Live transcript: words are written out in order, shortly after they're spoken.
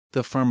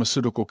The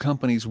pharmaceutical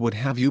companies would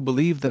have you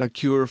believe that a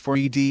cure for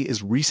ED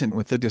is recent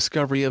with the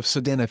discovery of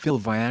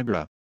sildenafil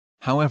Viagra.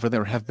 However,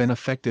 there have been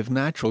effective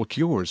natural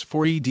cures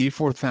for ED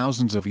for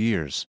thousands of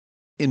years.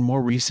 In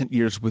more recent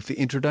years, with the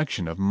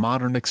introduction of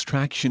modern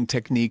extraction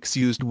techniques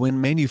used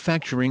when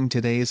manufacturing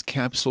today's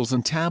capsules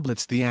and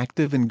tablets, the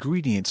active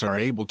ingredients are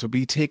able to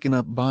be taken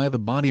up by the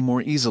body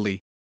more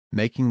easily,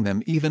 making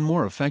them even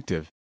more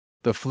effective.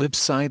 The flip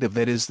side of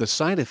that is the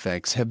side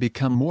effects have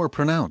become more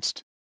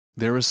pronounced.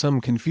 There is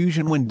some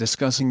confusion when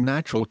discussing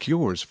natural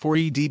cures for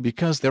ED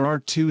because there are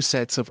two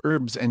sets of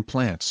herbs and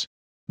plants.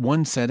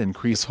 One set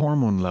increase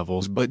hormone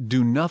levels but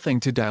do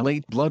nothing to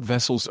dilate blood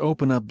vessels,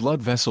 open up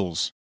blood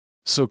vessels.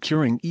 So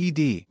curing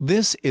ED,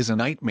 this is a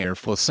nightmare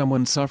for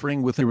someone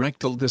suffering with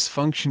erectile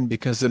dysfunction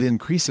because it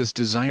increases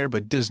desire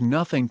but does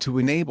nothing to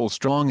enable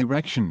strong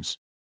erections.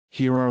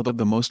 Here are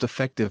the most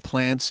effective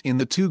plants in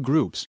the two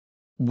groups.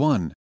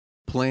 1.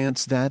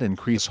 Plants that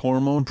increase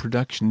hormone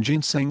production.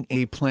 Ginseng,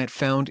 a plant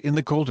found in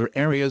the colder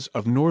areas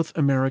of North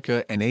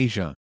America and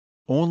Asia.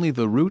 Only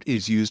the root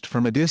is used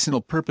for medicinal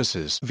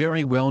purposes.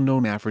 Very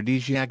well-known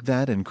aphrodisiac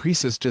that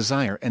increases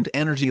desire and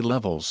energy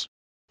levels.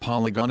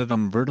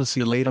 Polygonidum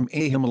verticillum,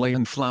 a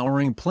Himalayan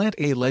flowering plant,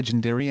 a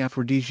legendary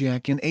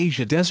aphrodisiac in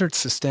Asia. Desert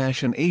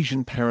cistache, an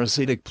Asian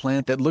parasitic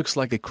plant that looks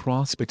like a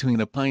cross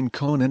between a pine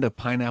cone and a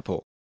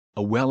pineapple.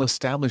 A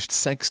well-established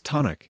sex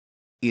tonic.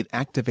 It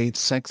activates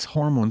sex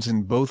hormones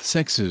in both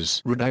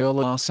sexes.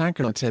 Rhodiola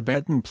sacra, a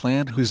Tibetan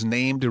plant whose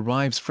name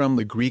derives from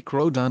the Greek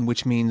rhodon,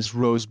 which means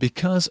rose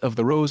because of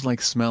the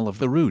rose-like smell of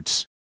the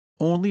roots.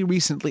 Only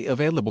recently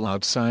available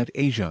outside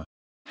Asia.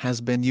 Has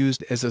been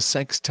used as a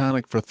sex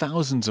tonic for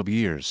thousands of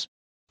years.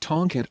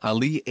 Tongkat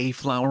Ali, a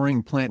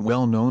flowering plant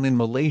well known in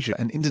Malaysia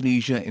and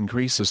Indonesia,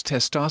 increases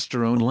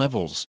testosterone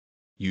levels.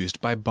 Used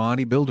by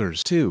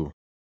bodybuilders too.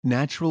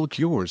 Natural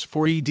cures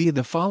for ED.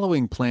 The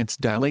following plants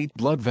dilate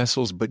blood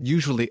vessels but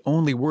usually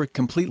only work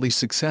completely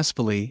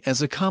successfully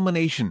as a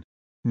combination,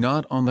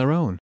 not on their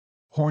own.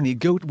 Horny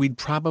goatweed,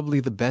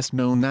 probably the best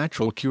known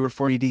natural cure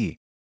for ED.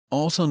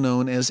 Also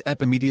known as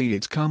epimedia,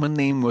 its common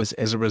name was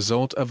as a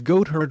result of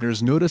goat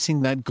herders noticing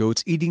that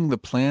goats eating the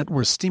plant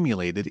were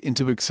stimulated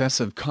into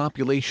excessive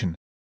copulation.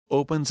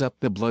 Opens up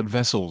the blood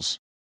vessels.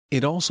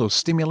 It also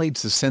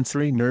stimulates the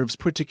sensory nerves,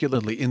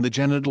 particularly in the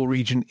genital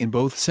region in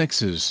both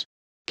sexes.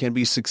 Can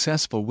be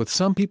successful with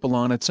some people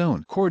on its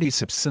own.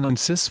 Cordyceps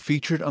sinensis,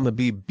 featured on the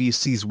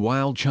BBC's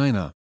Wild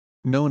China.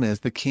 Known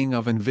as the king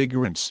of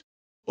invigorants.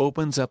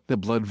 Opens up the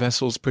blood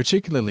vessels,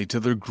 particularly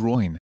to the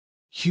groin.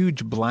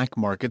 Huge black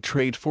market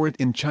trade for it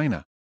in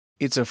China.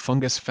 It's a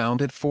fungus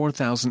found at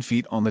 4,000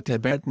 feet on the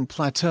Tibetan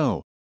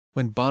plateau.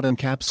 When bought in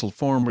capsule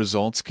form,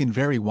 results can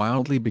vary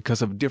wildly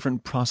because of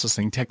different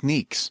processing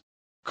techniques.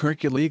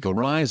 Curculigo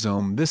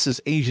rhizome, this is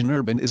Asian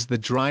herb and is the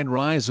dried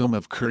rhizome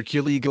of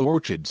Curculigo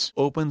orchids.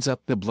 Opens up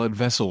the blood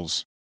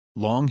vessels.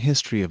 Long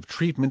history of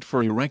treatment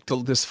for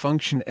erectile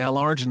dysfunction.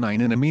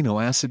 L-arginine, an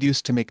amino acid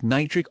used to make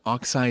nitric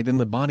oxide in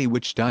the body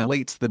which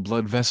dilates the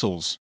blood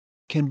vessels.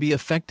 Can be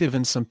effective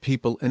in some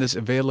people and is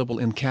available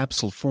in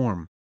capsule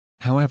form.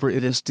 However,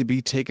 it is to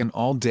be taken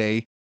all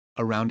day,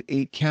 around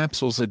 8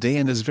 capsules a day,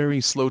 and is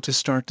very slow to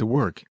start to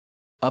work.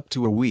 Up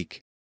to a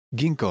week.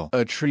 Ginkgo,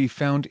 a tree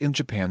found in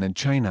Japan and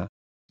China,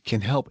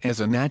 can help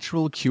as a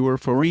natural cure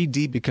for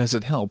ED because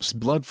it helps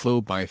blood flow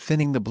by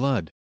thinning the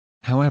blood.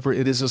 However,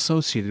 it is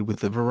associated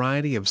with a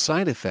variety of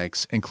side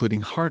effects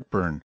including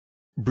heartburn,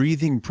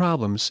 breathing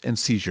problems and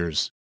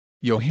seizures.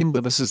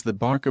 Yohimba, this is the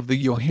bark of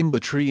the yohimba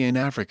tree in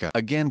Africa,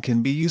 again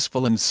can be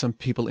useful in some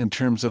people in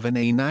terms of a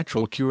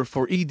natural cure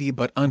for ED,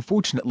 but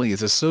unfortunately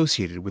is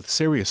associated with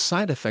serious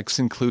side effects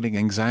including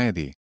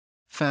anxiety,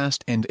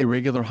 fast and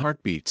irregular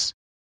heartbeats,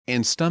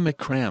 and stomach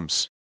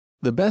cramps.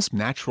 The best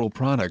natural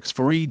products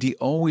for ED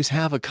always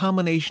have a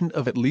combination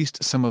of at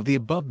least some of the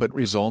above, but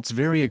results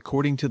vary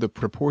according to the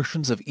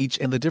proportions of each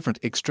and the different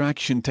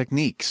extraction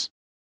techniques.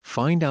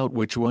 Find out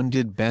which one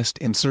did best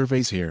in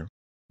surveys here.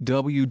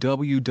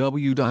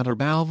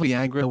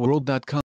 www.herbalviagraworld.com